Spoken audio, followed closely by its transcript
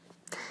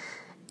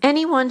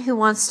Anyone who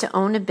wants to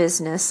own a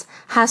business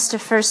has to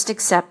first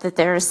accept that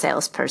they're a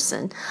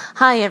salesperson.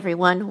 Hi,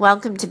 everyone.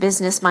 Welcome to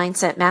Business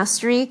Mindset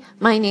Mastery.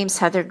 My name's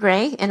Heather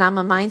Gray, and I'm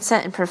a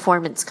mindset and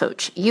performance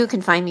coach. You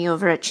can find me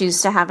over at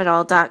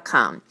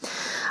choosetohaveitall.com.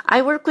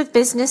 I work with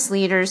business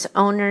leaders,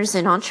 owners,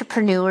 and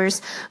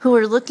entrepreneurs who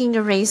are looking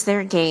to raise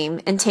their game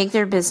and take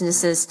their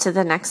businesses to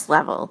the next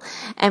level.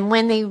 And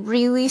when they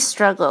really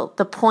struggle,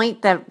 the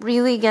point that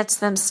really gets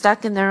them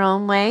stuck in their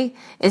own way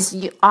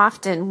is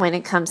often when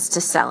it comes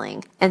to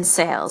selling and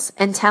sales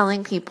and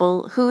telling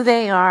people who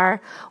they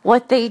are,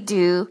 what they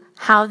do,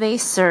 how they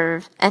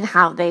serve, and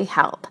how they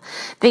help.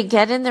 They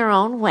get in their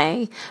own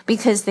way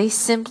because they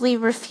simply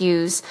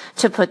refuse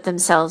to put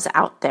themselves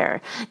out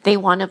there. They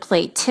want to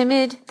play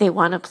timid, they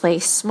want to play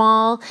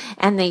small,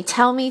 and they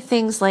tell me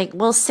things like,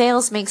 well,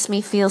 sales makes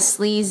me feel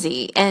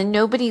sleazy, and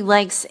nobody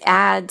likes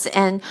ads,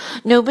 and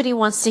nobody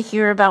wants to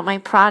hear about my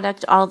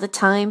product all the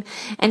time.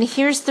 And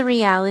here's the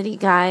reality,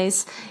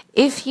 guys.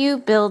 If you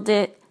build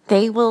it,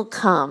 they will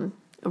come.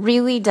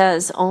 Really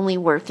does only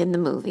work in the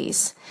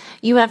movies.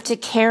 You have to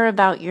care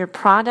about your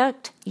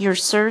product, your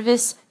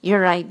service,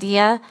 your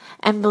idea,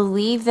 and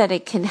believe that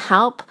it can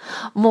help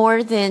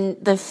more than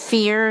the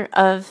fear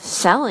of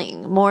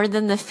selling, more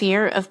than the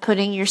fear of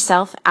putting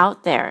yourself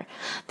out there.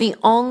 The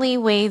only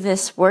way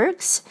this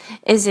works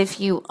is if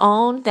you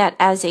own that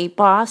as a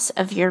boss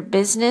of your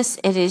business,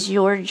 it is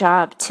your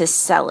job to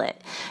sell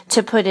it,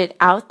 to put it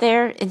out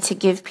there, and to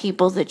give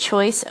people the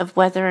choice of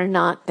whether or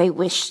not they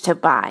wish to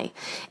buy.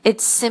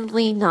 It's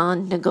simply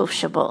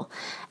non-negotiable.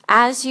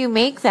 As you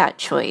make that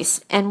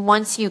choice, and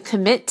once you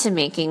commit to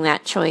making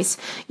that choice,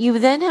 you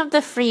then have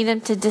the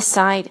freedom to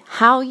decide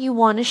how you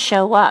want to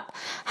show up,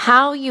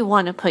 how you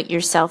want to put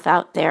yourself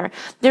out there.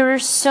 There are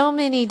so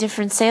many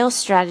different sales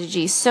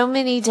strategies, so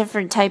many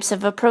different types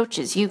of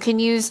approaches. You can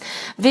use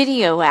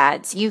video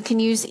ads, you can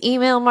use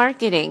email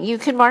marketing, you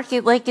can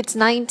market like it's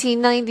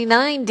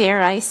 $19.99,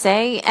 dare I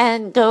say,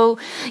 and go,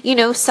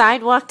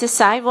 sidewalk to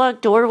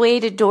sidewalk, doorway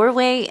to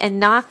doorway, and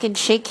knock and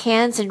shake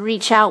hands and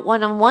reach out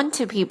one-on-one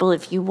to people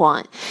if you want.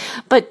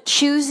 But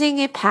choosing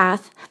a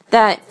path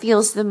that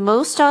feels the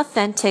most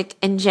authentic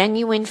and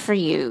genuine for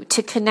you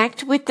to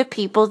connect with the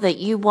people that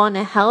you want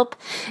to help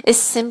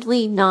is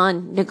simply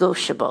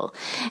non-negotiable.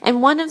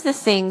 And one of the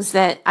things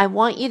that I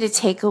want you to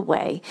take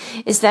away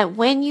is that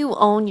when you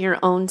own your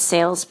own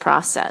sales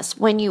process,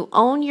 when you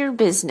own your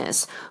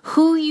business,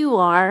 who you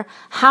are,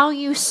 how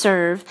you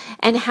serve,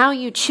 and how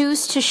you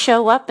choose to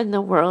show up in the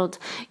world,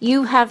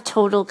 you have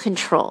total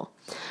control.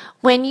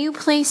 When you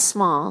play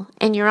small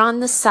and you're on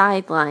the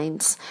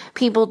sidelines,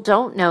 people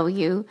don't know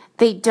you,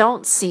 they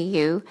don't see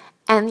you,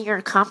 and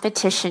your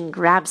competition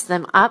grabs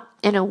them up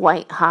in a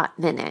white-hot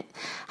minute.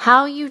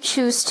 How you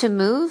choose to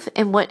move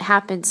and what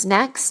happens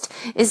next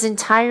is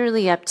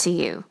entirely up to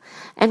you.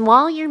 And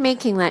while you're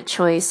making that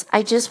choice,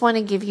 I just want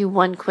to give you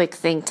one quick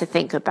thing to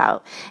think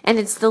about. And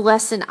it's the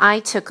lesson I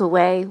took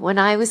away when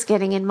I was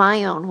getting in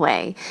my own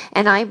way.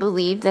 And I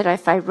believed that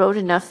if I wrote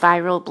enough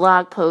viral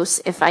blog posts,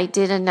 if I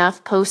did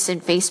enough posts in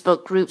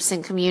Facebook groups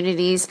and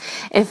communities,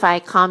 if I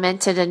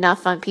commented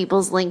enough on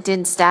people's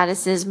LinkedIn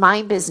statuses,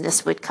 my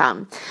business would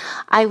come.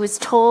 I was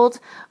told,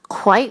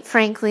 quite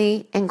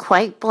frankly and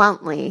quite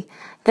bluntly,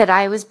 that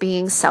I was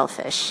being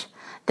selfish,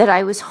 that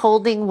I was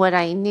holding what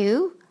I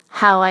knew,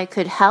 how I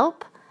could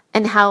help,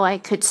 and how I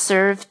could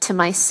serve to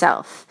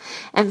myself.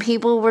 And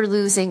people were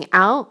losing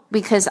out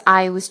because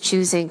I was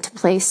choosing to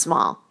play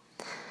small.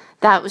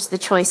 That was the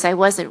choice I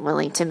wasn't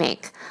willing to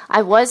make.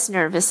 I was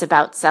nervous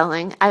about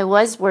selling. I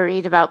was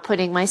worried about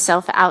putting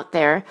myself out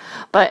there.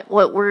 But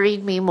what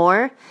worried me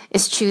more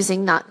is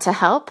choosing not to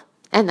help.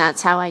 And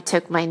that's how I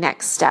took my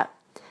next step.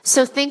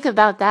 So think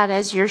about that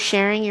as you're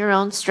sharing your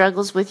own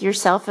struggles with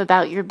yourself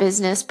about your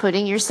business,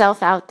 putting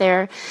yourself out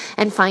there,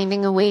 and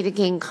finding a way to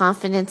gain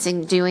confidence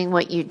in doing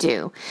what you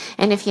do.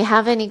 And if you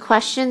have any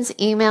questions,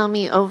 email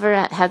me over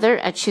at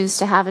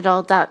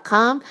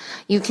heather@choosetohaveitall.com.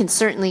 You can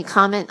certainly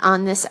comment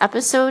on this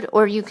episode,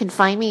 or you can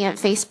find me at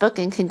Facebook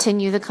and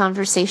continue the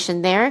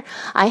conversation there.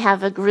 I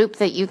have a group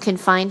that you can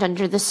find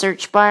under the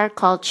search bar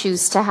called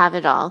Choose to Have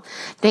It All.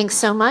 Thanks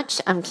so much.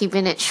 I'm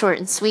keeping it short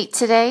and sweet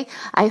today.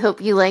 I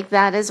hope you like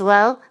that as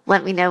well.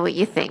 Let me know what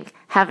you think.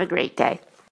 Have a great day.